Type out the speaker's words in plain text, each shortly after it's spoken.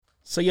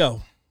So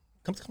yo,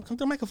 come to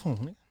the microphone,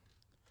 man.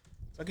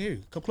 So I can hear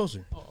you. Come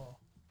closer. All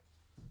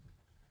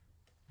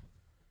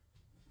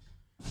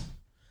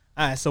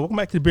right, so welcome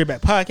back to the Beer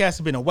Back Podcast.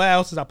 It's been a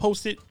while since I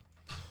posted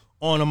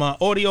on my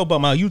audio, but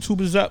my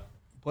YouTube is up.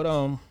 But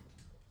I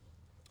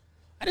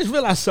just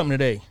realized something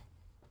today.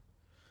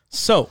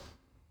 So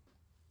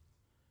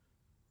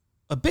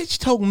a bitch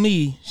told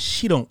me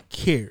she don't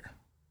care,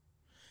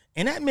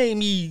 and that made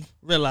me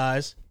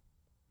realize,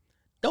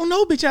 don't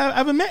know bitch I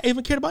ever met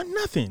even cared about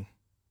nothing.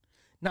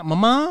 Not my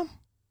mom,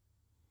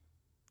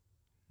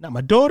 not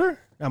my daughter,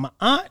 not my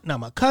aunt,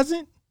 not my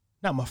cousin,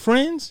 not my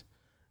friends.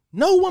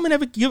 No woman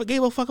ever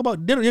gave a fuck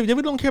about. They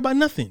really don't care about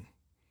nothing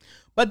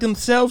but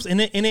themselves and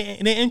their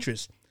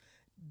interests.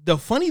 The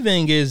funny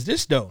thing is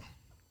this though.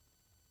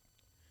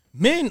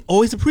 Men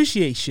always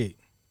appreciate shit.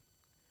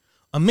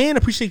 A man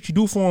appreciates what you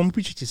do for him. He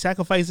appreciates your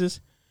sacrifices.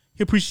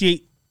 He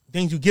appreciate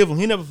things you give him.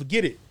 He'll never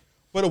forget it.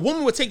 But a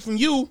woman would take from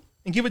you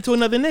and give it to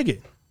another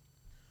nigga.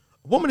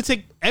 A woman would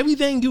take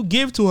everything you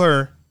give to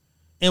her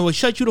and would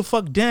shut you the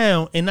fuck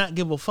down and not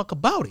give a fuck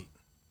about it.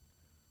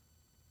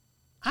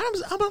 I'm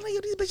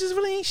like, these bitches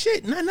really ain't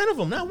shit. None of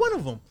them. Not one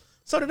of them.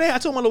 So today I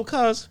told my little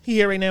cuz, he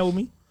here right now with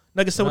me.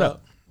 Nugget, so what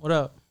up? What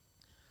up?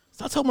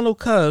 So I told my little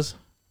cuz,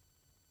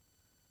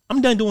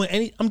 I'm done doing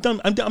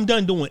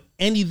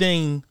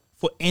anything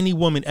for any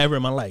woman ever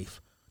in my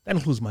life. That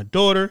includes my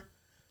daughter.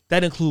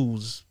 That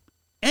includes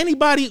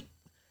anybody.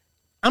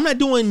 I'm not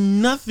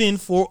doing nothing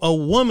for a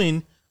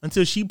woman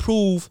until she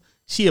prove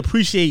she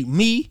appreciate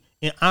me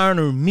and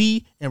honor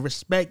me and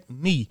respect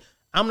me.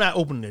 I'm not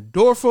opening the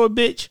door for a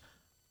bitch.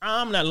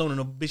 I'm not loaning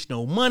a bitch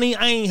no money.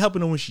 I ain't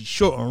helping her when she's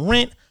short on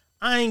rent.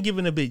 I ain't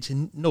giving a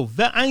bitch no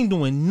vet. I ain't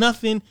doing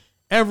nothing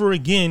ever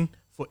again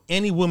for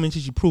any woman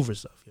until she prove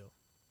herself, yo.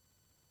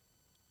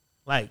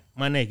 Like,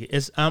 my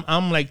nigga,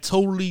 I'm like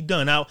totally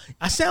done. Now,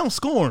 I sound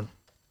scorned.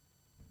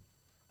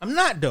 I'm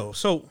not though.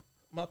 So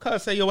my cousin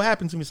say, yo, what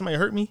happened to me? Somebody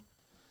hurt me?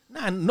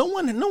 Nah, no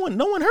one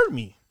hurt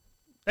me.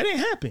 That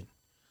didn't happen.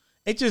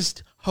 It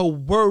just, her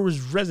words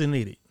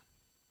resonated.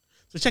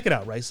 So check it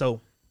out, right? So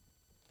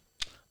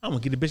I'm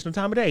gonna get the bitch no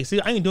time of day. See,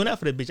 I ain't doing that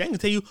for the bitch. I ain't gonna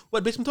tell you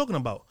what bitch I'm talking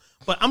about.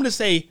 But I'm gonna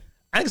say,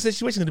 I ain't gonna say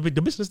situation the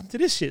bitch listen to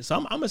this shit. So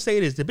I'm gonna say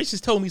this. The bitch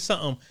just told me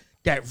something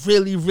that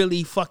really,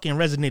 really fucking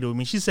resonated with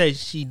me. She said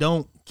she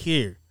don't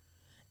care.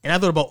 And I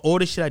thought about all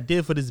the shit I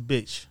did for this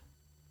bitch.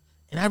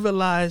 And I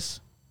realized,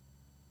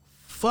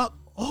 fuck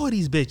all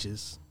these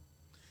bitches.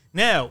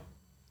 Now,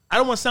 I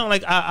don't want to sound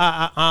like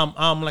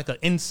I'm like an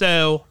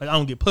incel, like I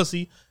don't get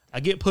pussy. I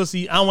get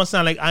pussy. I don't want to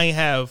sound like I ain't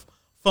have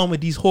fun with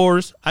these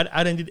whores. I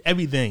done did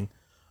everything.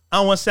 I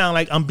don't want to sound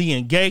like I'm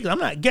being gay, because I'm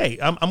not gay.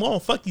 I'm going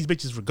to fuck these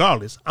bitches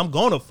regardless. I'm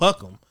going to fuck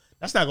them.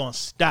 That's not going to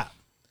stop.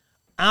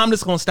 I'm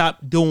just going to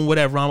stop doing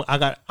whatever I'm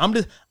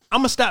going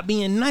to stop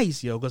being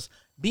nice, yo, because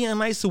being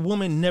nice to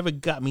women never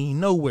got me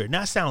nowhere.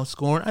 Now, I sound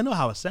scorned. I know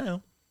how I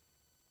sound.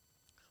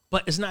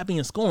 But it's not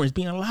being scorned. It's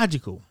being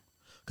logical.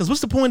 Because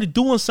what's the point of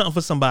doing something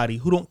for somebody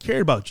who don't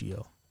care about you,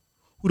 yo?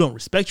 Who don't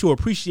respect you or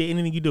appreciate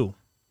anything you do?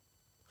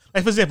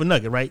 Like, for example,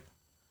 Nugget, right?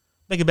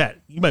 Think about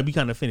it. You might be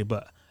kind of offended,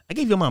 but I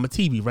gave your mom a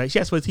TV, right? She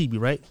asked for a TV,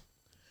 right?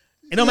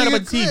 It don't matter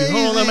about the TV.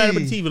 Hold on, don't matter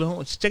about the TV. Hold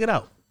on, check it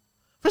out.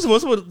 First of all,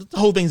 the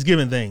whole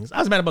Thanksgiving things. I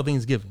was mad about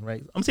Thanksgiving,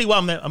 right? I'm gonna tell you why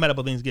I'm mad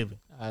about Thanksgiving.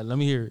 All right, let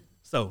me hear it.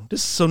 So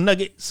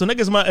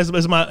Nugget's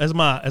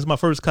my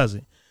first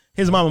cousin.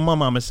 His mom and my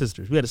mom and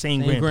sisters. We had the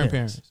same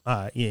grandparents. All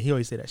right, yeah, he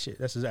always say that shit.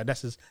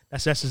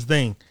 That's his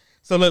thing.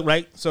 So look,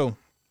 right? So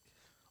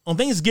on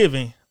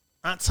Thanksgiving,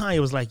 Aunt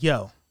Tanya was like,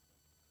 "Yo,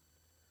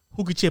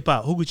 who could chip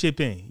out? Who could chip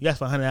in?" You asked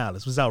for $100.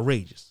 It was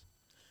outrageous.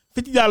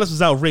 $50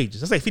 was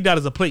outrageous. That's like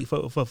 $50 a plate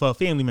for a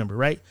family member,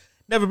 right?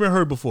 Never been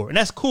heard before, and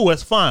that's cool.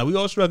 That's fine. We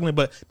all struggling,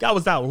 but that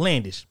was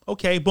outlandish.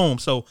 Okay, boom.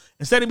 So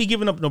instead of me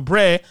giving up the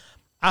bread,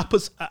 I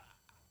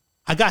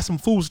got some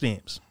food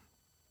stamps.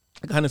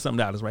 I got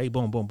 $100-something, right?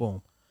 Boom, boom,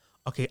 boom.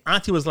 Okay,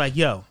 Auntie was like,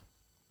 yo,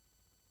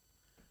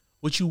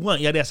 what you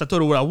want? Yeah, that's I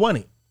told her what I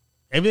wanted.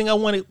 Everything I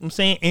wanted, I'm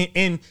saying,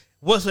 and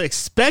what's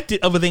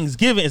expected of a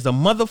Thanksgiving is a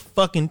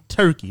motherfucking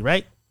turkey,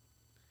 right?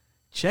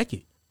 Check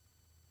it.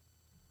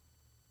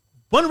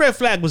 One red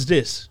flag was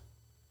this.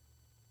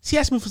 She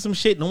asked me for some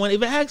shit no one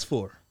ever asked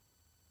for.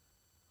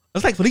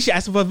 It's like Felicia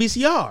asking for a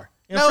VCR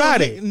on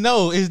Friday.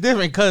 No, it's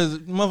different because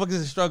motherfuckers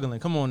is struggling.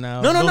 Come on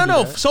now.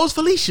 No. So is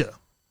Felicia.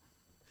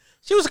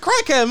 She was a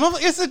crackhead.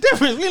 It's a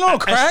difference. We ain't on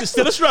crack. It's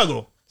still a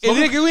struggle. We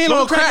ain't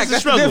on crack.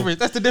 That's the difference.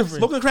 That's the difference.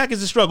 Smoking crack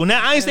is a struggle.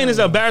 Now I ain't saying this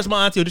to embarrass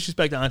my auntie or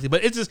disrespect the auntie,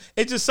 but it's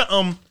just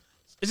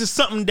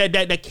something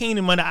that came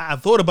to mind that I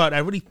thought about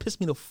that really pissed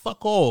me the fuck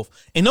off.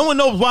 And no one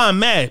knows why I'm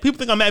mad. People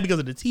think I'm mad because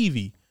of the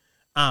TV.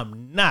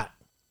 I'm not.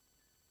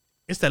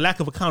 It's the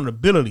lack of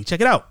accountability. Check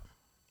it out.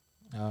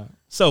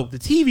 So the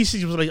TV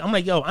she was like, I'm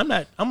like, yo, I'm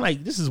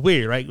like, this is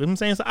weird, right? You know what I'm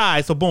saying? So all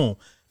right, so boom.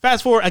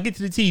 Fast forward, I get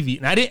to the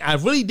TV. And I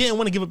really didn't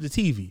want to give up the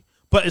TV.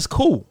 But it's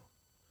cool.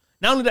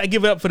 Not only did I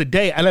give it up for the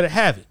day, I let it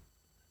have it.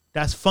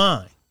 That's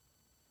fine.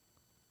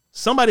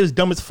 Somebody was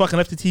dumb as fuck and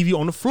left the TV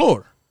on the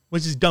floor,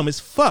 which is dumb as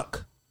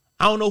fuck.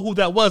 I don't know who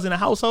that was in the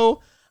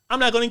household. I'm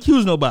not going to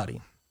accuse nobody.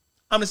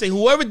 I'm going to say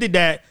whoever did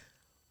that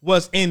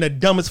was in the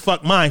dumbest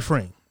fuck mind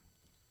frame.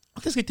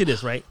 Let's get to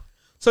this, right?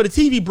 So the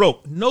TV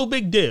broke. No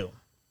big deal.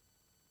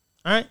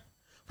 All right?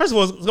 First of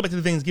all, let's go back to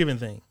the Thanksgiving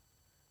thing.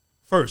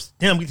 First,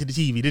 then we get to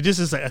the TV. This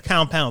is like a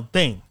compound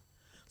thing.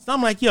 So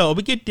I'm like, yo,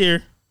 we get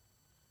there.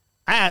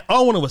 All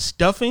I wanted was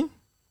stuffing,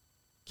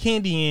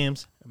 candy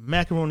yams,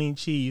 macaroni and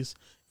cheese,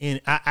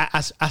 and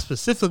I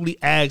specifically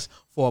asked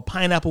for a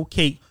pineapple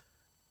cake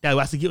that I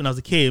used to get when I was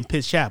a kid in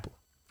Pitts Chapel.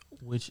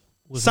 Which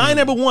was sign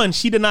number one,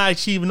 she denied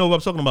she even know what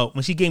I'm talking about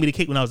when she gave me the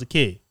cake when I was a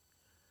kid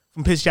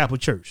from Pitts Chapel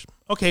Church.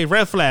 Okay,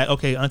 red flag.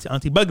 Okay,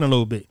 auntie bugging a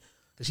little bit.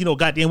 Cause she know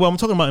goddamn well I'm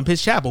talking about in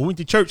Pitts Chapel. We went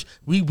to church.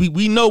 We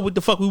know what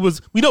the fuck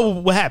we know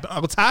what happened.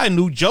 Uncle Ty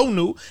knew, Joe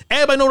knew.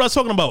 Everybody know what I was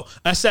talking about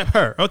except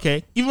her.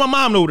 Okay, even my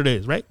mom know what it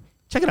is. Right?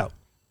 Check it out.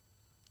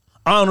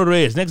 I don't know what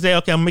it is. Next day,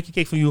 okay, I'm gonna make a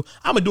cake for you.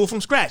 I'm gonna do it from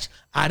scratch.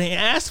 I didn't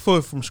ask for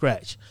it from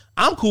scratch.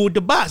 I'm cool with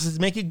the box. Let's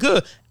make it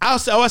good. All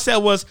I said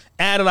was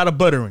add a lot of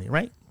butter in it.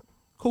 Right?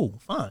 Cool,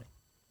 fine.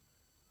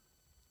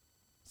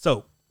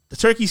 So the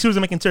turkey, she was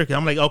making turkey.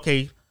 I'm like,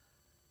 okay,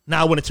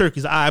 now I want a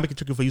turkey. So I make a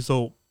turkey for you.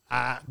 So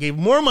I gave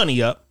more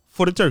money up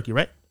for the turkey,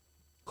 right?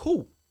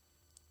 Cool.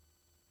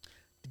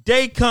 The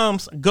day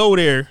comes, go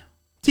there,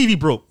 TV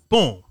broke.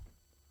 Boom.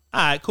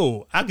 All right,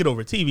 cool. I'll get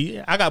over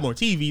TV. I got more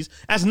TVs.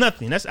 That's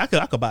nothing. I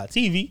could buy a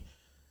TV. You know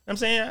what I'm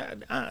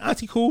saying?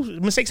 Auntie cool.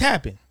 Mistakes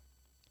happen.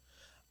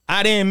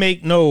 I didn't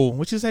make no,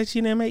 what you say she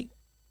didn't make?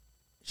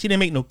 She didn't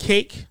make no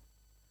cake.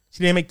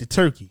 She didn't make the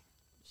turkey.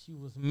 She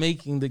was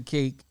making the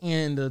cake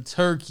and the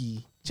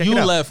turkey. Check you it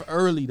out. left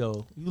early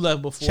though. You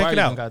left before I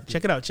even got there.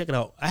 Check it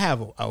out. I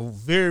have a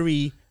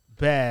very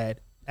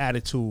bad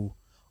attitude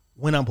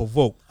when I'm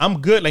provoked.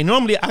 I'm good. Like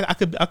normally I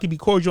could be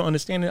cordial,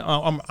 understanding.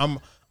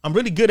 I'm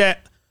really good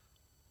at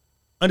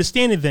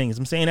understanding things.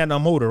 I'm saying that and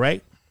I'm older,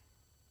 right?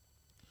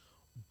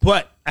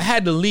 But I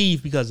had to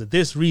leave because of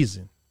this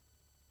reason.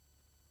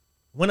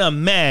 When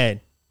I'm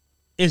mad,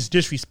 it's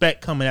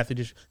disrespect coming after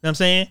this. You know what I'm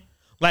saying?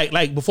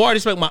 Like before I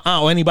respect my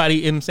aunt or anybody,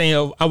 you know what I'm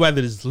saying, I'd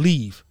rather just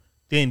leave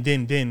than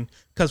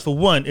because for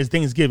one, it's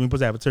Thanksgiving, you're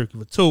supposed to have a turkey.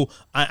 For two,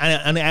 I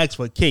didn't ask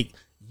for a cake.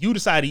 You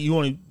decided you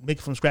want to make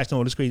it from scratch and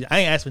all this crazy. I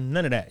ain't asked for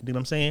none of that. You know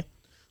what I'm saying?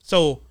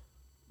 So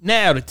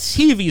now the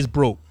TV is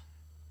broke.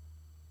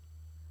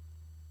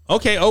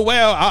 Okay, oh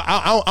well,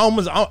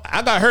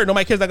 I got hurt.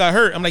 Nobody cares I got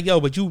hurt. I'm like, yo,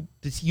 but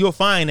you're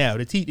fine now.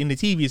 The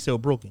TV is still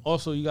broken.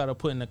 Also, you got to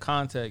put in the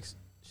context.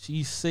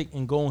 She's sick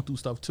and going through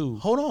stuff too.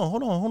 Hold on.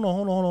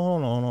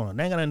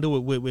 That ain't got nothing to do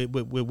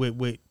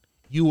with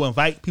you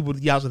invite people to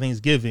your house for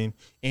Thanksgiving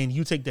and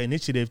you take the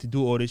initiative to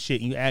do all this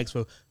shit and you ask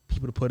for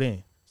people to put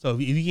in. So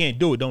if you can't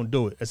do it, don't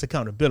do it. It's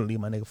accountability,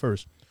 my nigga,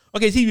 first.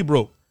 Okay, TV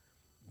broke.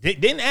 They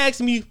didn't ask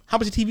me how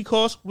much the TV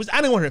cost, which I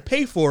didn't want her to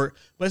pay for it,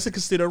 but it's a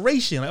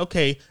consideration. Like,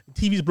 okay, the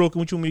TV's broken.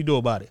 What you want me to do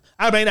about it?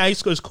 I mean,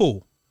 it's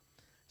cool.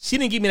 She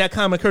didn't give me that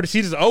common courtesy.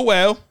 She just, oh,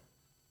 well.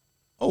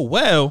 All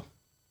right,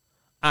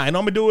 all I'm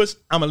going to do is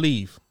I'm going to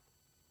leave.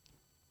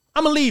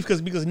 I'm going to leave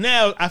because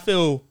now I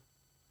feel,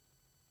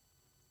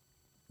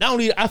 not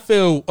only I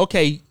feel,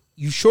 okay,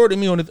 you shorted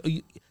me on the,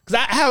 because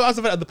I have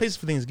also other places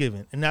for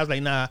Thanksgiving. And I was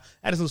like, nah, I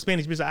had this little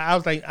Spanish business. I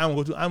was like, I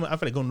feel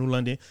like going to New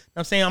London.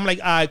 I'm saying, I'm like,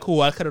 all right,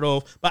 cool, I cut it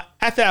off. But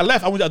after I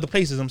left, I went to other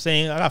places. I'm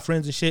saying, I got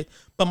friends and shit.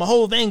 But my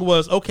whole thing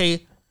was,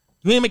 okay,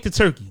 you ain't make the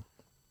turkey.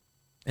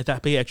 If I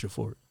pay extra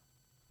for it.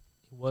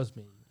 It was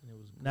me. And it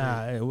was great.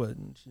 Nah, it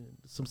wasn't.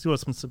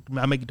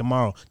 I'll make it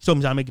tomorrow. She told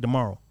me I'll make it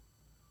tomorrow.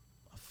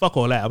 Fuck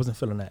all that. I wasn't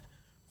feeling that.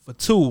 For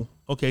two,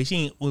 okay,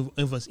 she ain't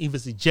even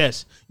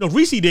suggest. You know,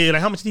 Reese did,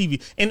 like, how much TV?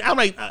 And I'm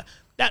like,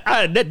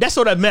 that's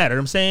all that mattered.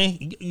 I'm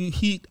saying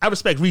I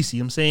respect Reese.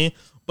 I'm saying,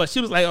 but she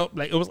was like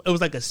it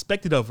was like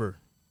expected of her,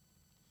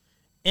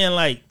 and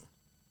like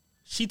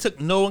she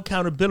took no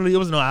accountability. It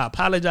was no, I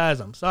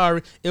apologize, I'm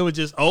sorry. It was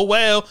just, oh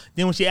well.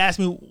 Then when she asked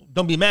me,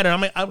 don't be mad at her,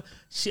 I'm like,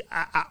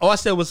 all I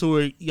said was to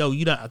her, yo,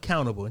 you're not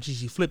accountable, and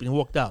she flipped and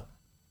walked out.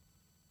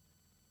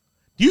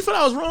 Do you feel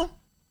I was wrong?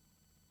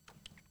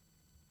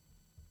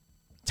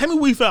 Tell me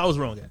where you felt I was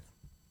wrong at.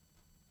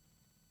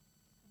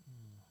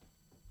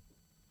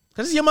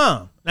 Cause it's your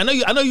mom. I know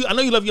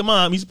you love your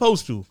mom. You're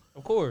supposed to.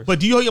 Of course. But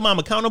do you hold your mom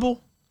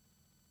accountable?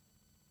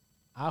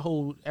 I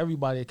hold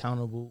everybody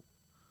accountable,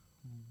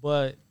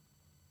 but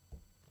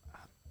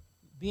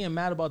being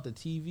mad about the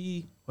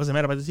TV. Wasn't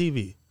mad about the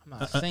TV. I'm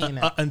not saying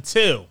that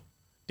until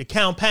the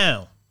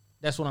compound.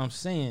 That's what I'm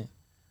saying.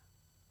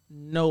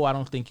 No, I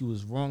don't think you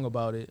was wrong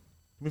about it.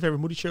 Me favorite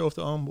moody chair off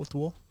the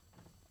wall.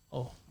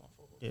 Oh,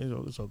 yeah,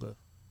 it's all good.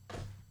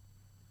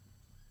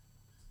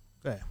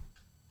 Go ahead.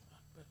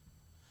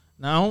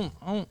 Now,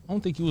 I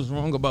don't think he was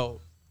wrong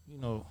about,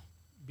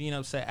 being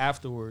upset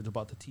afterwards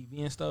about the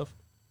TV and stuff.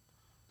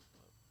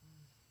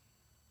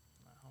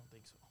 I don't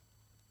think so.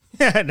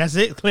 Yeah, that's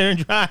it, clear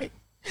and dry.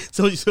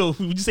 So would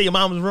you say your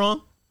mom was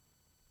wrong?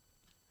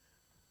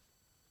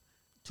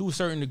 To a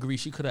certain degree,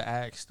 she could have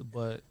asked,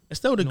 but it's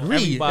still a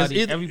degree.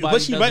 Everybody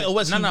was she right or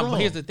was she wrong? But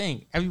here's the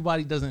thing: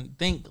 everybody doesn't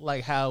think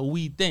like how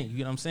we think. You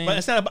know what I'm saying?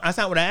 But that's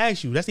not what I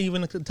asked you. That's not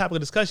even the topic of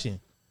discussion.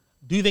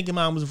 Do you think your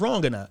mom was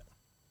wrong or not?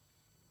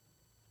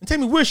 And tell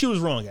me where she was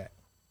wrong at.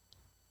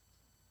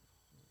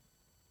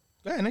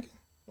 Go ahead, nigga.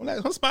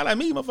 Don't spotlight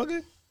me,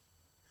 motherfucker.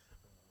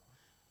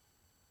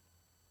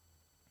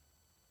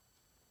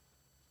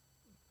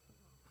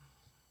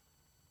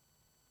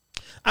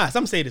 So I'm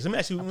gonna say this. Let me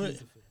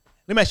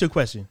ask you a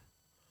question.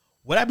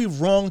 Would I be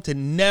wrong to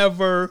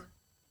never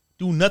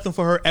do nothing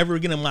for her ever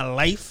again in my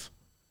life?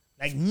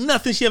 Like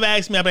nothing she ever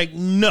asked me, I'd be like,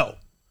 no.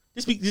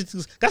 That's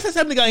the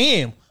type of nigga I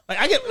am.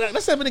 Like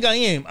that's the type of nigga I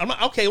am. I'm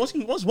like, okay, once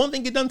one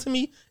thing get done to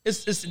me,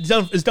 it's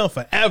done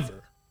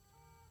forever.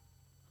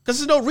 Because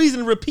there's no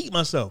reason to repeat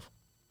myself.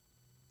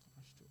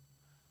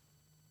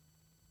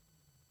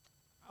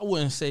 I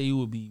wouldn't say you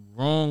would be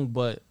wrong,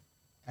 but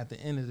at the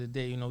end of the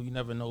day, you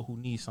never know who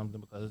needs something,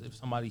 because if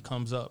somebody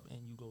comes up and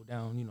you go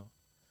down,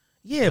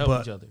 yeah,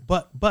 help each other.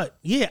 But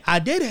yeah, I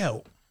did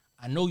help.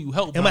 I know you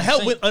helped, and my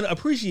help went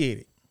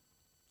unappreciated.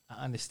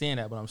 I understand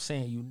that, but I'm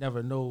saying you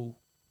never know.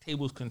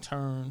 Tables can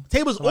turn.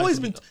 Tables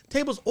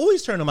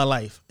always turn in my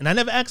life, and I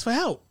never asked for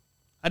help.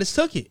 I just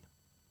took it.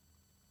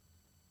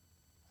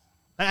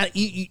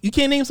 You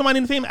can't name somebody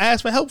in the family I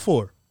asked for help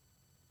for.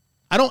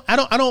 I don't,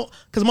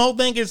 because my whole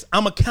thing is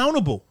I'm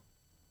accountable.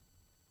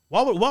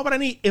 Why would I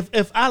need,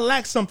 if I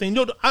lack something,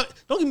 don't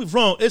get me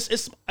wrong,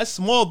 it's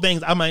small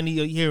things I might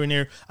need here and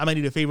there, I might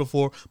need a favor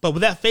for, but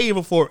with that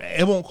favor for,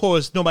 it won't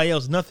cost nobody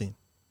else nothing.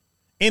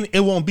 And it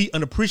won't be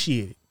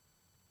unappreciated.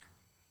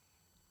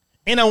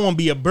 And I won't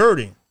be a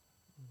burden.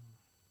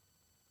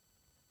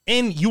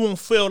 And you won't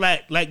feel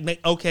like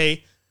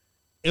okay,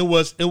 it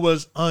was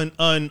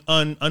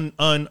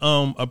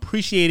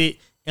appreciated,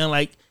 and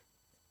like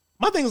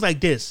my thing is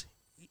like this.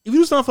 If you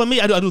do something for me,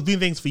 I do 3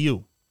 things for you. You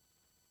know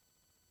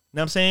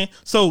what I'm saying?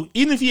 So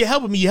even if you're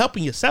helping me, you're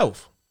helping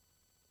yourself.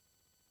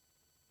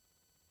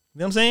 You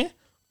know what I'm saying?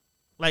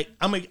 Like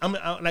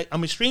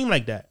I'm extreme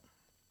like that.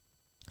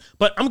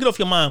 But I'm gonna get off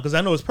your mind because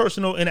I know it's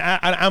personal, and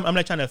I'm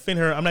not trying to offend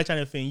her. I'm not trying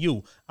to offend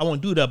you. I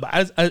won't do that.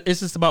 But it's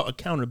just about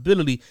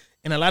accountability,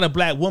 and a lot of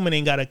black women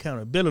ain't got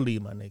accountability,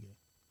 my nigga.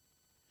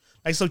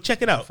 Like, so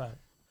check it out.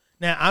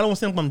 Now, I don't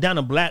think I'm down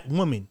to black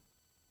women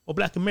or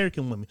black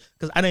American women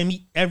because I didn't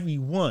meet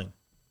everyone.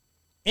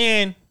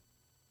 And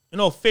in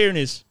all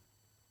fairness,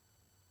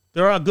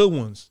 there are good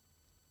ones.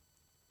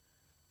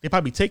 They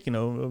probably taken,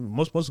 though.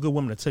 Most good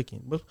women are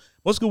taken.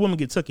 Most good women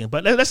get taken.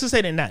 But let's just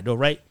say they're not, though,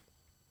 right?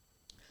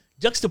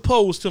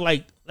 Juxtaposed to,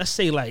 like, let's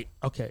say, like,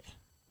 okay.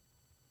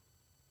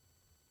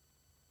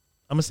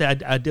 I'm going to say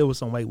I deal with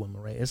some white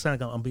women, right? It's not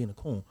like I'm being a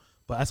coon.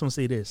 But I just want to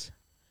say this.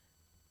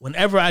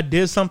 Whenever I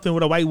did something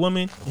with a white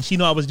woman and she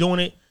know I was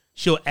doing it,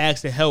 she'll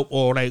ask to help,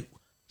 or, like,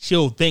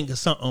 she'll think of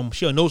something.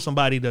 She'll know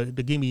somebody to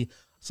give me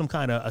some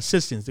kind of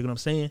assistance. You know what I'm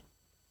saying?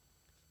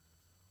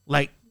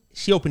 Like,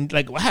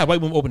 I had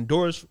white women open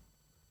doors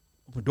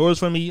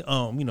for me,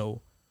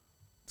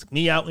 took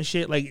me out and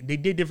shit. Like, they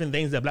did different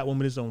things that black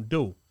women just don't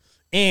do.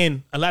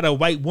 And a lot of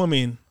white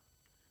women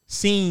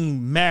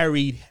seem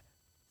married,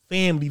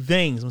 family things,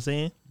 you know what I'm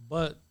saying?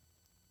 But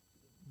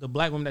the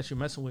black women that you're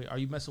messing with, are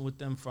you messing with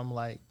them from,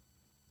 like,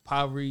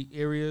 poverty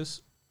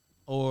areas,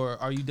 or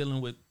are you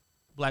dealing with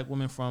black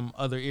women from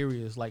other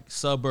areas like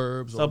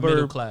suburbs or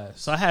middle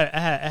class? So I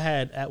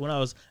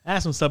had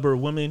some suburb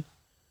women,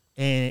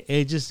 and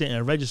it just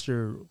didn't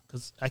register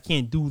because I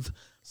can't do.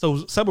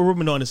 So suburb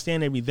women don't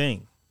understand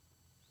everything,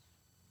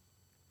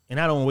 and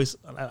I don't want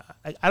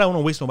to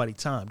waste nobody's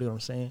time. You know what I'm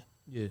saying?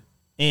 Yeah.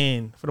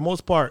 And for the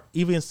most part,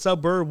 even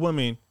suburb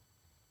women.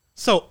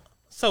 So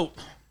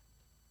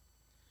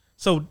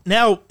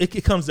now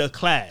it comes to a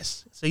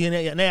class. So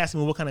they ask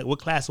me what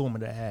class of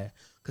woman that I had,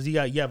 because you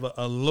have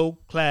a low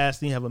class,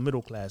 then you have a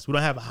middle class. We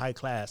don't have a high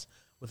class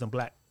within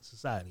black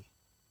society.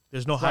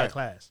 There's no high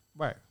class.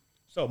 Right.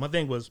 So my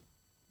thing was,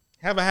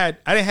 I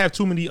didn't have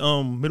too many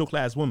middle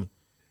class women.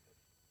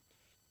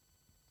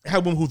 I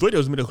had women who thought they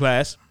was middle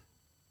class.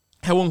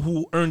 I had women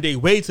who earned their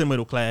way to the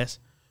middle class,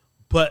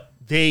 but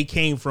they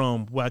came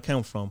from where I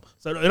come from.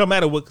 So it don't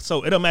matter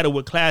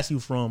what class you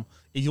from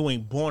if you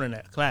ain't born in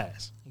that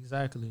class.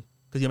 Exactly.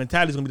 Because your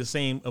mentality is gonna be the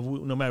same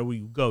no matter where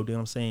you go. You know what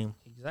I'm saying?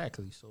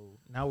 Exactly. So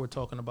now we're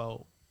talking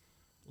about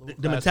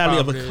the mentality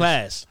of a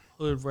class.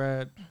 Hood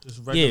rat,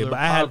 just regular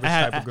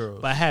type of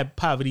girls. But I had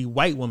poverty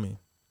white women.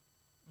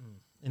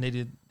 And they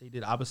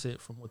did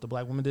opposite from what the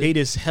black women did. They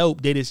just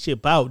help. They just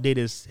chip out. They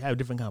just have a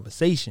different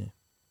conversation.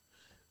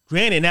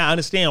 Granted, now I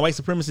understand white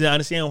supremacy. I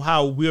understand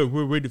how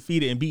we're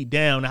defeated and beat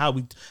down.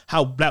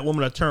 How black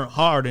women are turned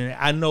hard. And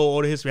I know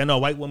all the history. I know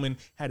white women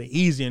had it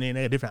easier and they had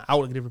a different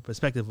outlook, a different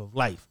perspective of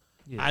life.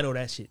 Yeah. I know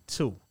that shit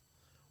too.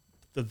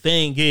 The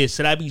thing is,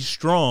 should I be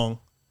strong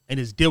and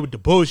just deal with the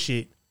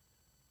bullshit,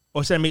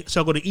 or should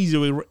I go the easy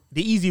way,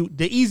 the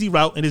easy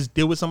route, and just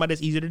deal with somebody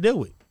that's easier to deal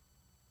with?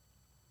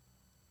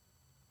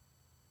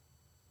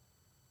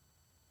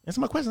 Answer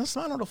my question. That's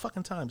not all the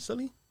fucking time,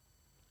 silly.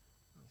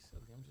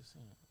 I'm just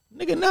saying.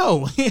 Nigga,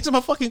 no. Answer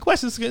my fucking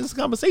question. It's a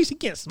conversation. You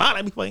can't smile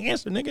at me for an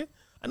answer, nigga.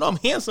 I know I'm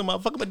handsome,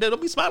 motherfucker, but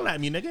don't be smiling at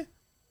me, nigga.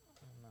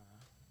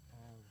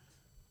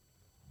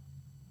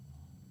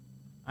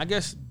 I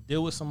guess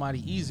deal with somebody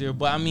easier,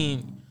 but I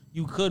mean,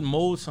 you could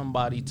mold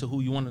somebody to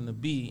who you want them to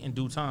be in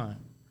due time.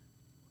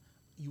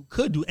 You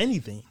could do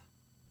anything,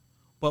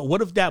 But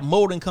what if that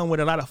molding come with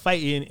a lot of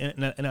fighting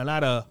and a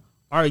lot of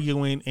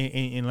arguing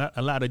and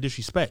a lot of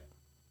disrespect?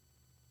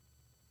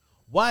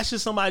 Why should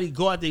somebody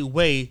go out their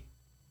way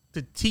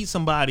to teach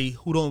somebody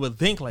who don't even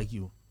think like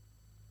you?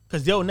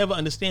 Because they'll never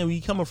understand where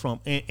you're coming from.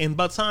 And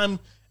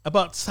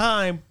about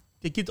time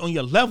to get on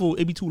your level,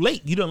 it'd be too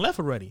late. You done left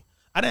already.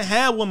 I didn't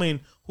have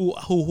women who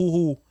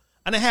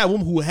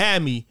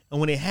had me, and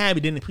when they had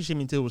me, didn't appreciate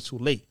me until it was too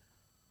late.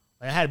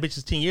 Like I had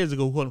bitches 10 years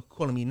ago who are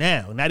calling me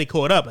now. Now they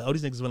caught up. Like, oh,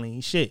 these niggas really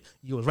ain't shit.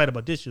 You was right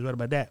about this. You was right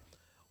about that.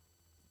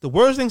 The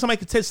worst thing somebody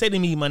could say to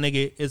me, my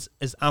nigga, is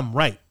I'm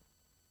right.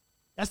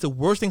 That's the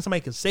worst thing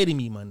somebody could say to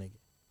me, my nigga.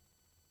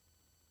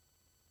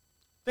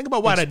 Think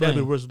about why that'd be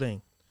the worst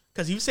thing.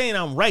 Because if you're saying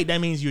I'm right, that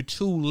means you're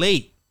too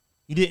late.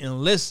 You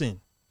didn't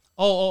listen.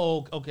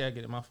 Oh, okay, I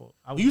get it. My fault.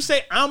 When you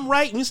say I'm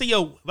right, when you say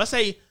yo,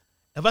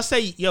 if I say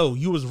yo,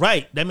 you was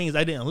right, that means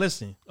I didn't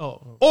listen.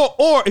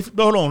 Or if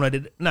hold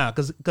on, nah,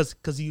 because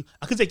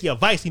I could take your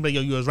advice and be like,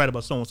 yo, you was right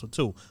about so and so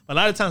too. But a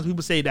lot of times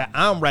people say that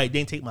I'm right, they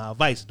didn't take my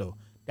advice though.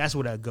 That's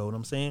where I go. You know what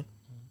I'm saying?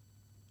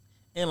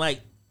 And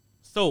like,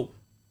 so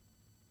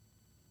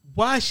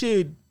why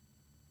should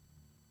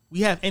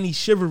we have any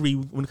chivalry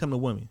when it comes to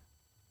women?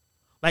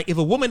 Like, if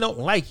a woman don't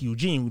like you,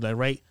 genuinely, like,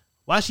 right?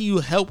 Why should you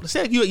help?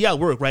 Say like you at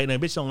work, right? And a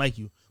bitch don't like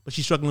you, but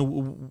she's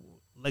struggling.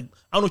 Like,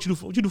 I don't know what you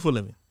do. What you do for a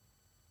living?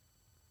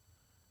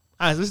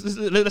 All right,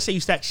 let's say you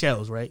stack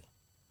shells, right?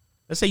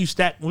 Let's say you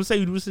stack. Let's say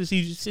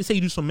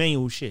you do some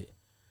manual shit.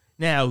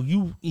 Now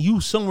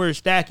you somewhere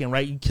stacking,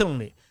 right? You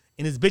killing it,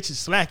 and this bitch is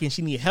slacking.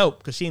 She need help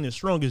because she ain't as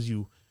strong as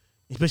you,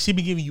 but she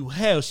be giving you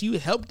hell. So you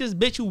help this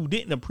bitch who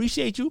didn't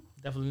appreciate you?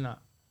 Definitely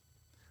not.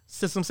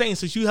 So I'm saying,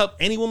 so you help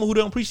any woman who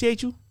don't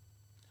appreciate you?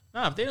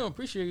 Nah, if they don't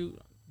appreciate you,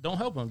 don't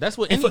help them. That's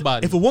what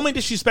anybody. If a woman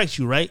disrespects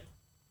you, right?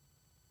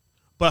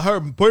 But her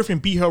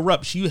boyfriend beat her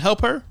up, should you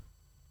help her?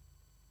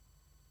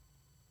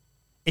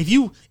 If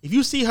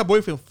you see her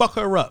boyfriend fuck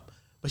her up,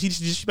 but she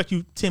disrespect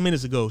you 10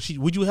 minutes ago,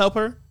 would you help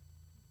her?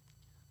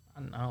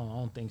 I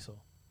don't think so.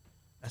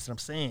 That's what I'm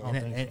saying,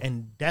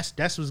 and that's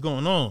what's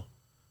going on.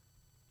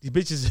 These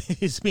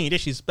bitches is being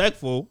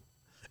disrespectful,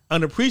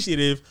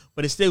 unappreciative,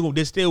 but they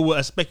still will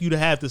expect you to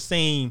have the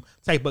same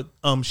type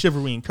of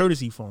chivalry and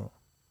courtesy for them.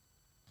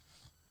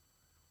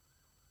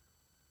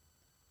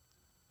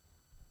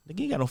 Nigga,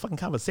 you got no fucking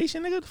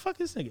conversation, nigga. The fuck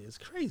this nigga is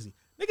crazy.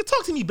 Nigga,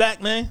 talk to me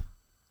back, man.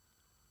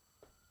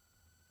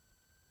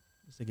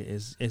 This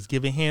nigga is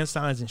giving hand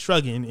signs and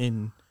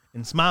shrugging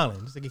and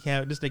smiling. This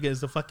nigga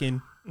is a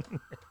fucking.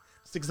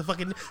 This nigga's a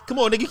fucking. Come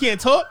on, nigga, you can't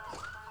talk.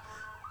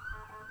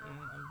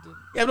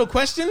 You have no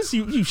questions.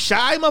 You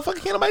shy, motherfucker.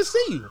 Can't nobody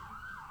see you.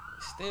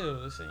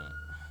 Still, this ain't.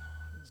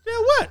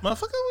 Still what,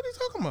 motherfucker? What are you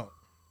talking about?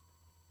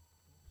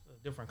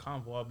 It's a different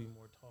convo. I'll be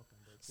more talking,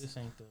 but this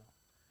ain't the.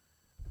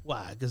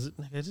 Why? Because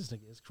this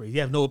nigga is crazy. You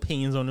have no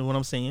opinions on what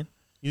I'm saying.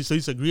 You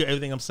agree with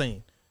everything I'm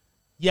saying.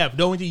 You have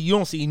no. You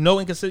don't see no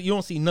inconsistency. You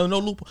don't see no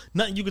loophole.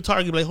 Nothing you can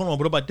target. Like, hold on,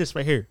 what about this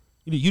right here?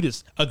 You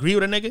just agree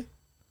with a nigga?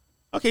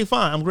 Okay,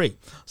 fine. I'm great.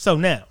 So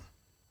now,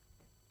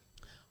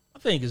 my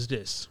thing is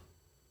this.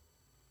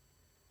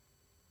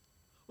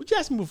 What you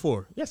asked me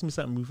before? You asked me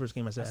something when we first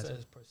came. I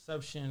said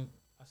perception.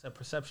 I said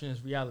perception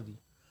is reality.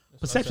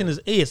 Perception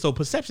is so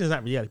perception is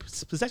not reality.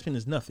 Perception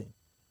is nothing.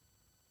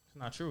 It's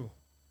not true.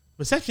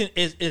 Perception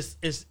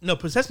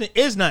perception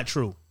is not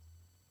true.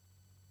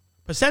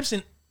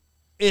 Perception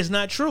is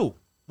not true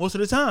most of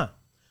the time.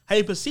 How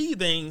you perceive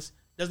things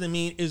doesn't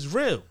mean it's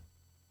real.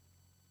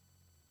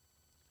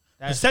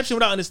 Perception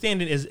without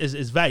understanding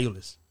is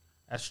valueless.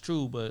 That's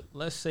true, but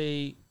let's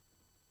say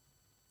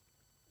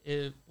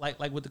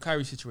like with the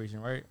Kyrie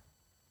situation, right?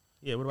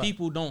 Yeah, what about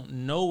people don't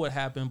know what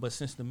happened, but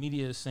since the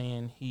media is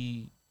saying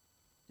he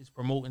is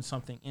promoting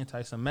something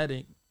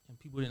anti-Semitic, and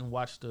people didn't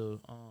watch the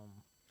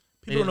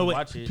people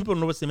don't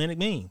know what Semitic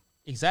mean.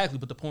 Exactly,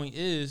 but the point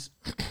is,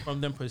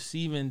 from them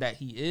perceiving that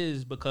he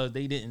is, because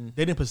they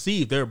didn't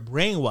perceive. They're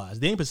brainwashed.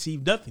 They didn't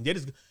perceive nothing. They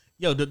just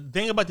the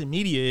thing about the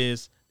media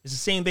is it's the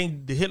same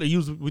thing that Hitler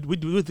used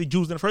with the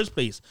Jews in the first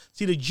place.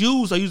 See, the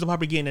Jews are using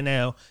propaganda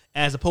now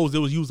as opposed to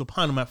it was used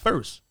upon them at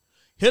first.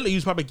 Hitler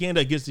used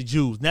propaganda against the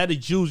Jews. Now the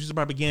Jews use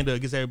propaganda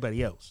against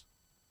everybody else.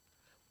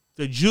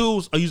 The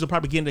Jews are using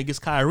propaganda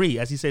against Kyrie,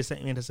 as he says,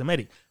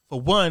 anti-Semitic. For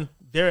one,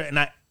 they're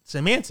not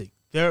Semitic.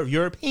 They're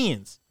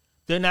Europeans.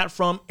 They're not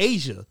from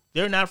Asia.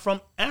 They're not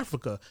from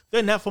Africa.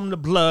 They're not from the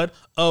blood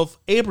of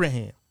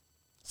Abraham.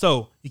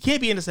 So you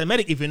can't be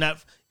anti-Semitic if you're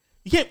not.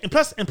 You can't.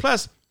 And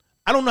plus,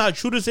 I don't know how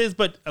true this is,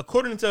 but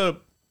according to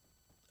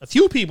a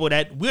few people,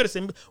 that we're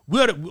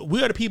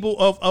the people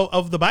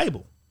of the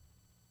Bible.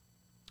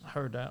 I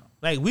heard that.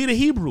 Like, we're the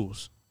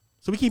Hebrews,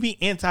 so we can't be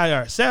anti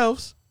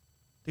ourselves.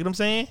 You know what I'm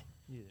saying?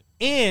 Yeah.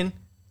 And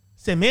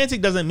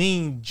semantic doesn't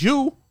mean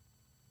Jew.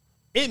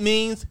 It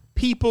means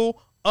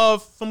people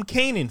from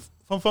Canaan,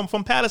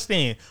 from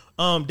Palestine.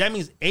 That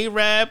means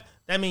Arab.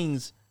 That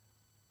means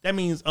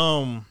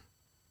Arab.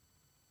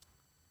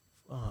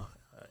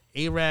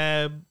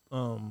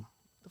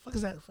 The fuck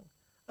is that?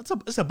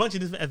 It's a bunch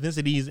of different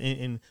ethnicities.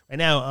 And right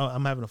now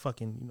I'm having a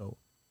fucking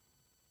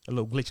a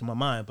little glitch in my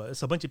mind, but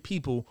it's a bunch of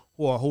people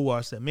who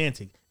are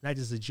semantic, not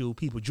just the Jew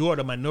people. Jew are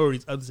the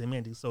minorities of the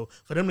semantic. So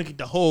for them to get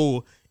the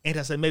whole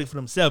anti-Semitic for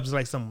themselves is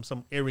like some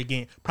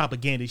arrogant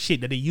propaganda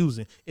shit that they're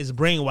using. It's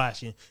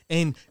brainwashing.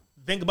 And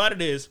the thing about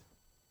it is,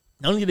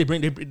 not only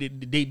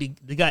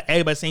they got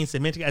everybody saying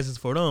semantic as it's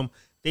for them,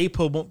 they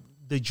promote.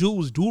 The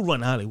Jews do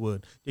run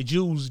Hollywood. The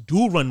Jews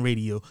do run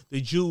radio. The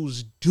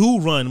Jews do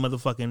run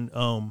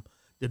motherfucking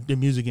the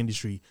music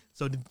industry.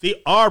 So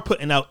they are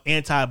putting out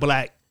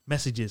anti-black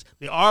messages.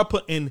 They are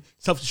putting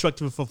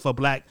self-destructive for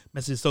black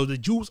messages. So the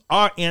Jews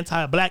are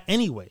anti-black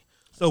anyway.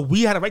 So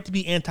we had a right to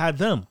be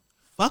anti-them.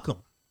 Fuck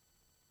them.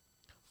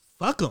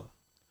 Fuck them.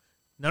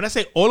 Now, let's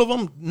say all of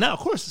them. Now, of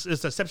course,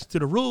 it's an exception to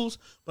the rules,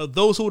 but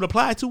those who would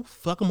apply to,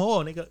 fuck them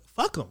all, nigga.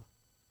 Fuck them.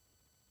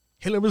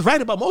 Hitler was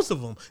right about most of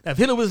them. Now, if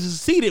Hitler was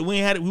succeeded, we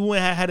wouldn't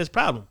have had this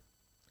problem.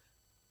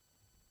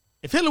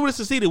 If Hitler would have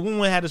succeeded, we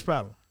wouldn't have had this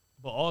problem.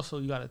 But also,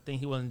 you got to think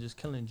he wasn't just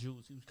killing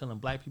Jews. He was killing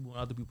black people and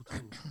other people,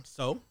 too.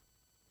 So,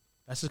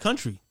 that's his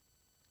country.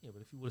 Yeah,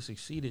 but if he would have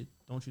succeeded,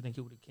 don't you think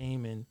he would have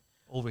came in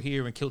over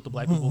here and killed the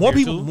black people More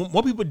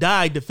too? people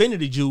died defending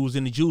the Jews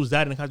than the Jews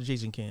died in the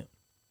concentration camp.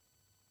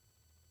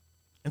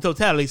 In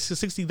totality,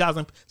 60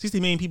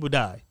 million people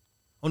died.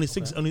 Only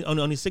 6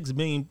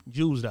 million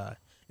Jews died.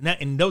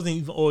 And those ain't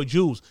even all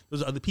Jews.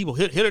 Those are other people.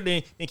 Hitler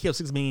didn't kill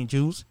 6 million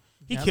Jews.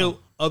 He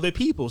killed other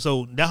people.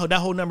 So that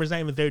whole number is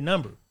not even their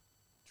number.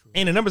 True.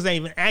 And the number's not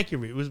even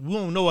accurate. We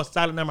don't know a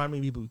solid number how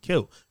many people we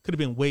killed. Could have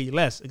been way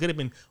less. It could have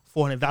been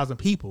 400,000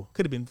 people.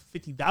 Could have been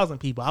 50,000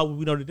 people. How would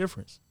we know the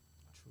difference?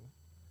 True.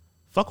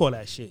 Fuck all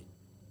that shit.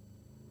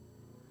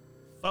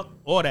 Fuck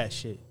all that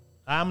shit.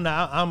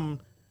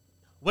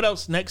 What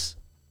else next?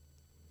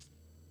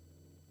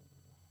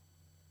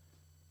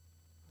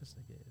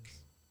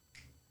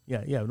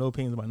 Yeah, no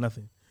opinions about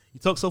nothing. You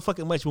talk so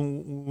fucking much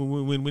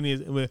when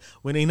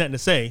ain't nothing to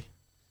say.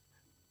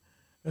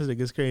 This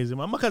nigga's crazy.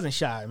 My cousin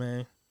shy,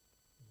 man.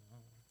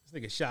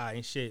 This nigga shy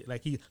and shit.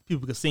 Like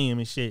people can see him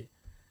and shit.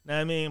 Know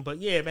what I mean? But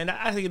yeah, man,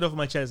 I take it off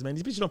my chest, man.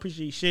 These bitches don't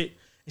appreciate shit.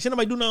 And shit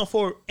nobody do nothing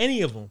for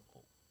any of them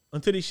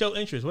until they show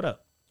interest. What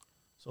up?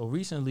 So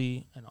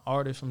recently, an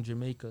artist from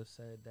Jamaica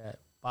said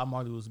that Bob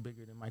Marley was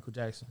bigger than Michael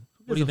Jackson.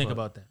 What do you think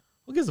about that?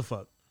 Who gives a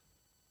fuck?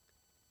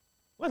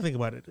 What do I think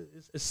about it?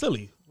 It's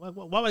silly. Why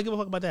would I give a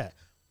fuck about that?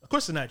 Of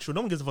course it's not true.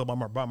 No one gives a fuck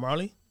about Bob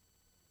Marley.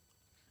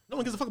 No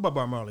one gives a fuck about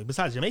Bob Marley.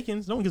 Besides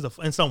Jamaicans, no one gives a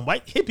fuck. And some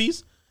white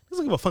hippies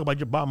doesn't give a fuck about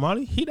your Bob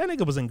Marley. That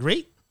nigga wasn't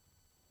great.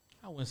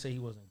 I wouldn't say he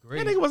wasn't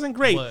great. That nigga wasn't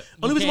great.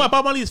 Only reason why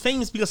Bob Marley is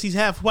famous because he's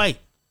half white.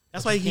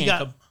 That's why he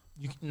got...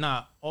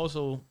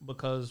 Also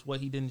because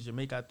what he did in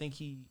Jamaica, I think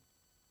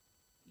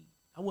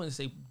I wouldn't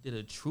say did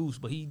a truce,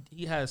 but he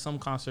had some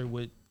concert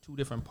with 2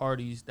 different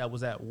parties that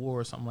was at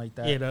war or something like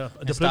that. Yeah,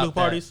 the political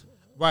parties.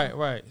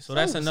 Right. So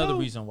that's another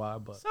reason why.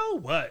 But so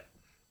what?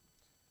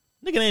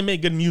 Nigga ain't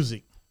make good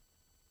music.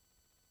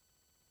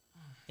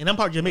 And I'm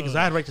part Jamaican, so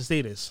I had the right to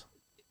say this.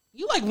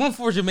 You like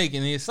 1/4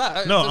 Jamaican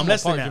inside? No, I'm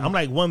less than that. I'm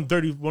like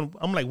 130.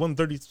 I'm like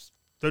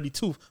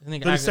 132.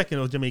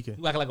 32nd of Jamaican.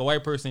 You act like a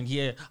white person.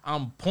 Yeah,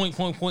 I'm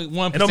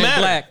 0.1% It don't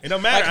matter. black. It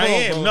don't matter. Like, I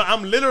am. No,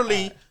 I'm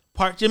literally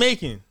part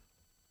Jamaican.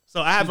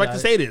 So I have the right to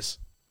say this.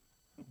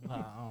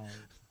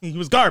 He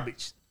was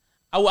garbage.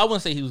 I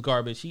wouldn't say he was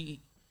garbage.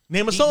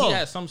 Name a song. He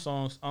had some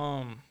songs.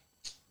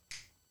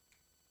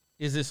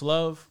 Is This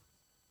Love?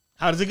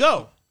 How does it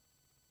go?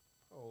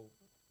 Oh,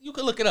 you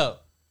can look it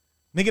up.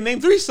 Nigga,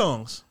 name 3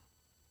 songs.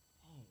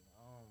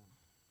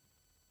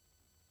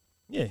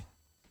 Yeah.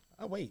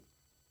 I'll wait.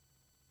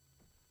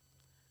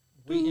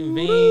 Wait in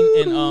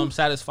Vain and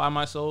Satisfy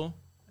My Soul.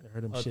 I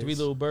heard them shits. 3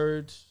 Little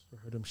Birds.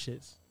 I heard them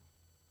shits.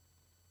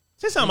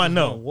 Say something I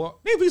know.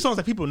 Name 3 songs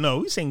that people know.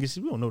 We sing this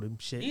shit. We don't know them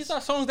shits. These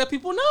are songs that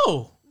people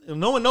know.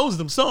 No one knows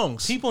them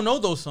songs. People know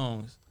those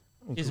songs.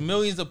 It's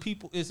millions of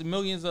people. It's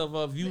millions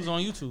of views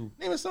on YouTube.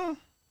 Name a song.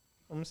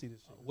 Let me see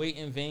this shit. Wait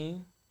in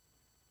Vain.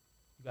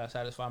 You gotta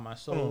Satisfy My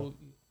Soul.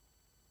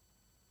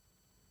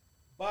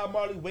 Bob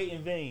Marley, Wait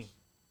in Vain.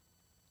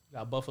 You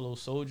got Buffalo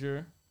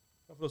Soldier.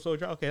 Buffalo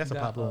Soldier. Okay, that's a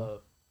popular one.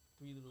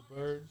 3 Little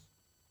Birds.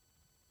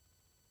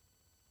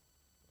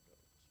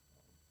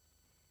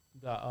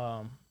 You got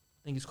I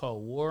think it's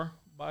called War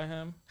by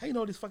him. How you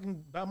know these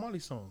fucking Bob Marley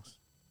songs?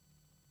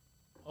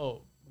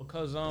 Oh,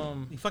 because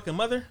you fucking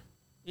mother?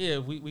 Yeah,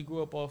 we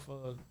grew up off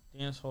of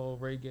dancehall,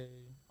 reggae,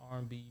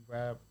 R&B,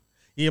 rap.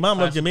 Yeah, mom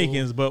loves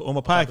Jamaicans, but on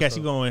my podcast,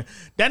 she going,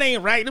 that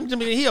ain't right. Them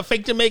Jamaicans, he a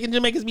fake Jamaican.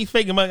 Jamaicans be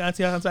faking. My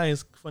auntie,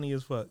 it's funny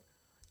as fuck.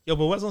 Yo,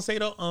 but what's gonna say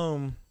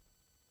though?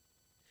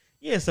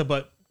 Yeah, so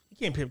but you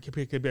can't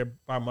compare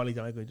Bob Marley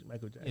to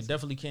Michael Jackson. It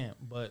definitely can't.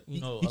 But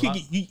you know, you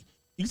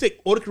can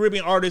take all the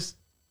Caribbean artists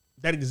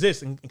that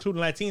exist,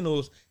 including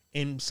Latinos,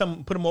 and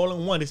put them all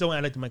in one. They still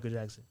ain't like Michael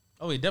Jackson.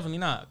 Oh, yeah, definitely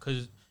not.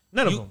 Because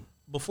none of them.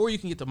 Before you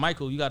can get to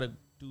Michael, you got to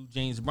do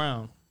James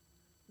Brown.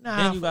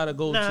 Then you got to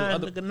go to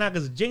other.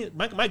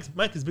 Because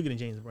Mike is bigger than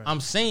James Brown. I'm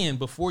saying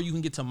before you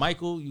can get to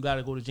Michael, you got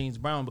to go to James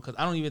Brown because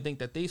I don't even think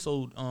that they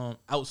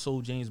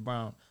outsold James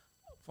Brown.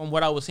 From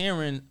what I was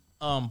hearing,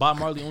 Bob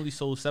Marley only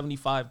sold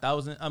 75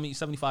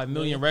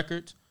 million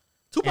records.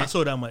 Tupac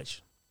sold that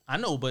much. I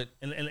know, but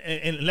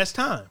and less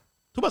time.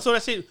 Tupac saw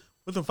that shit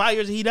within 5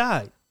 years he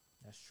died.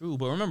 That's true.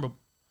 But remember,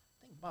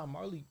 I think Bob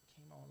Marley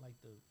came out in like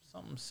the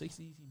something 60s.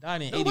 He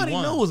died in Nobody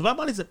 81. knows. Bob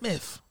Marley's a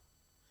myth.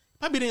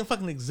 Probably didn't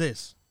fucking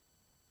exist.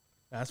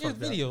 That's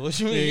video. What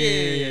you mean?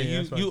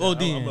 Yeah. You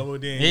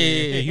ODing.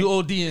 Yeah, you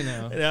ODing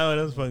now.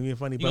 That's fucking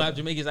funny. You got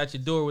Jamaicans at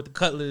your door with the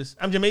cutlass.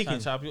 I'm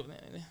Jamaican.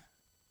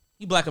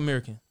 You Black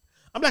American.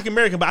 I'm Black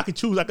American, but I could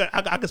choose.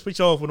 I could switch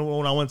off when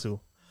I want to.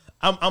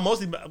 I'm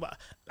mostly.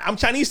 I'm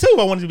Chinese too. If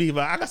I wanted to be,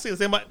 but I got to say the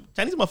same.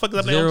 Chinese motherfuckers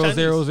up there.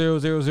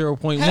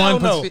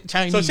 0.1%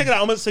 Chinese. So check it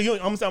out.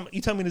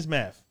 You tell me this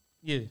math.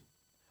 Yeah.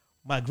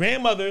 My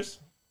grandmother's,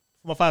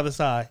 from my father's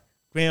side,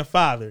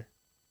 grandfather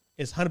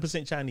is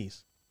 100%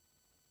 Chinese.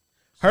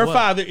 Her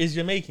father is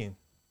Jamaican.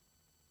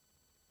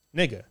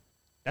 Nigga.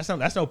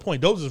 That's no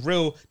point. Those is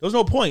real. Those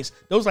no points.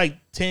 Those like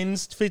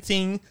 10s,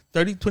 15,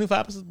 30,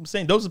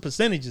 25%. Those are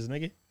percentages,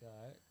 nigga.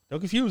 Don't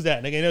confuse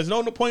that, nigga. There's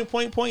no point,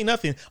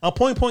 nothing.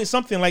 Point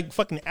something like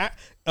fucking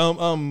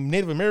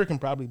Native American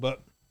probably,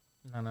 but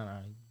no. You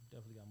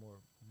definitely got more.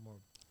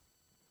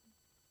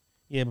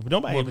 Yeah, but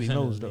nobody really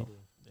knows though.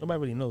 Nobody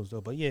really knows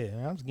though. But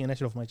yeah, I'm just getting that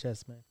shit off my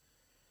chest, man.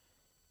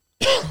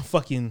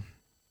 Fucking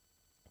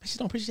bitches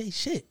don't appreciate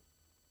shit.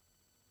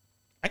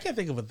 I can't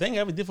think of a thing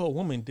I ever did for a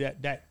woman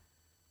that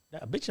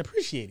a bitch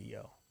appreciated,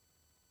 yo.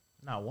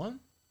 Not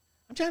one?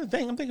 I'm trying to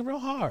think. I'm thinking real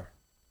hard.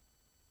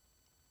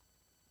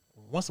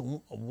 Once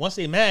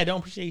they mad, they don't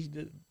appreciate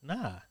it.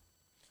 Nah.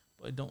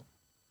 But I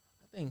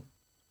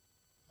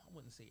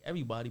wouldn't say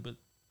everybody, but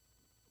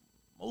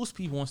most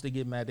people, once they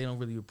get mad, they don't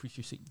really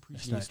appreciate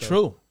That's not stuff.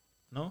 true.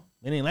 No?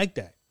 It ain't like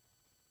that.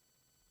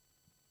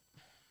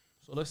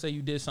 So let's say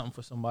you did something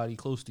for somebody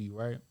close to you,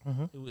 right?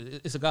 Mm-hmm.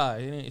 It's a guy.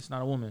 It's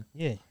not a woman.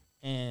 Yeah.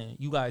 And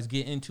you guys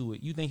get into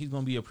it. You think he's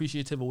going to be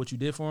appreciative of what you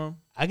did for him?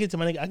 I get it to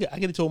my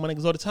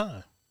niggas all the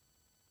time.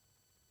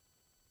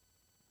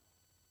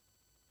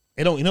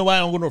 You know why I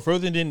don't go no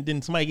further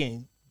than somebody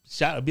getting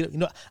shot or beat up? You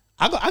know,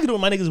 I can do it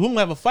with my niggas. We won't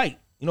have a fight.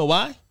 You know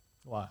why?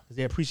 Why? Because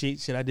they appreciate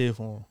shit I did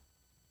for them.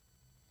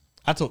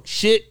 I took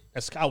shit.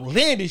 That's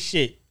outlandish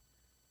shit.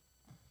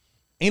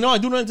 Ain't no I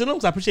do nothing to them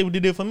because I appreciate what they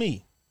did for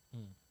me.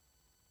 You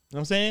know what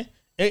I'm saying?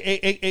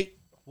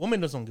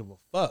 Women just don't give a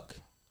fuck.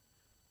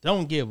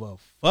 Don't give a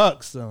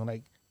fuck, son.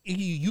 Like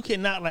you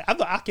cannot like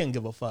I can't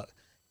give a fuck.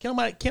 Can't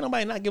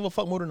nobody not give a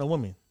fuck more than a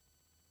woman?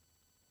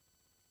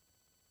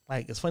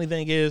 Like the funny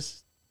thing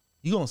is,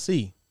 you gonna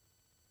see.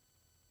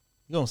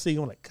 You're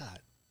like, God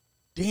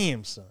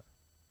damn, son.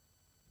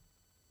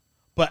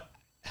 But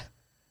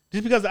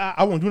just because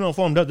I won't do nothing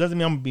for him doesn't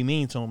mean I'm gonna be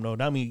mean to him though.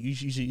 That mean you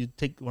should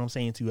take what I'm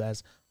saying to you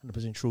as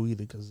 100% true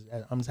either, because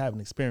I'm just having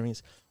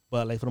experience.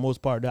 But like for the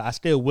most part, I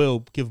still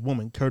will give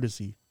women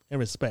courtesy and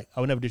respect. I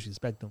would never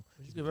disrespect them.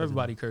 You give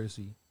everybody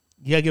courtesy.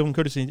 You gotta give them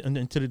courtesy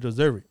until they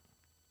deserve it.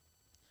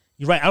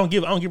 You're right. I don't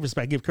give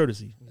respect. I give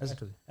courtesy.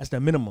 That's the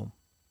minimum.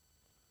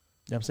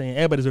 You know what I'm saying?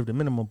 Everybody deserves the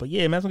minimum. But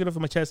yeah, man, I'm gonna get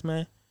off my chest,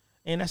 man.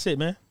 And that's it,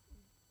 man.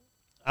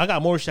 I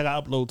got more shit I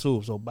gotta upload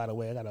too. So by the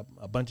way, I got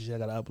a bunch of shit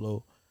I gotta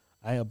upload.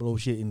 I ain't upload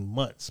shit in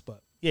months.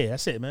 But yeah,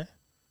 that's it, man.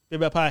 Big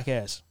Bad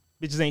Podcast.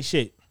 Bitches ain't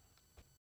shit.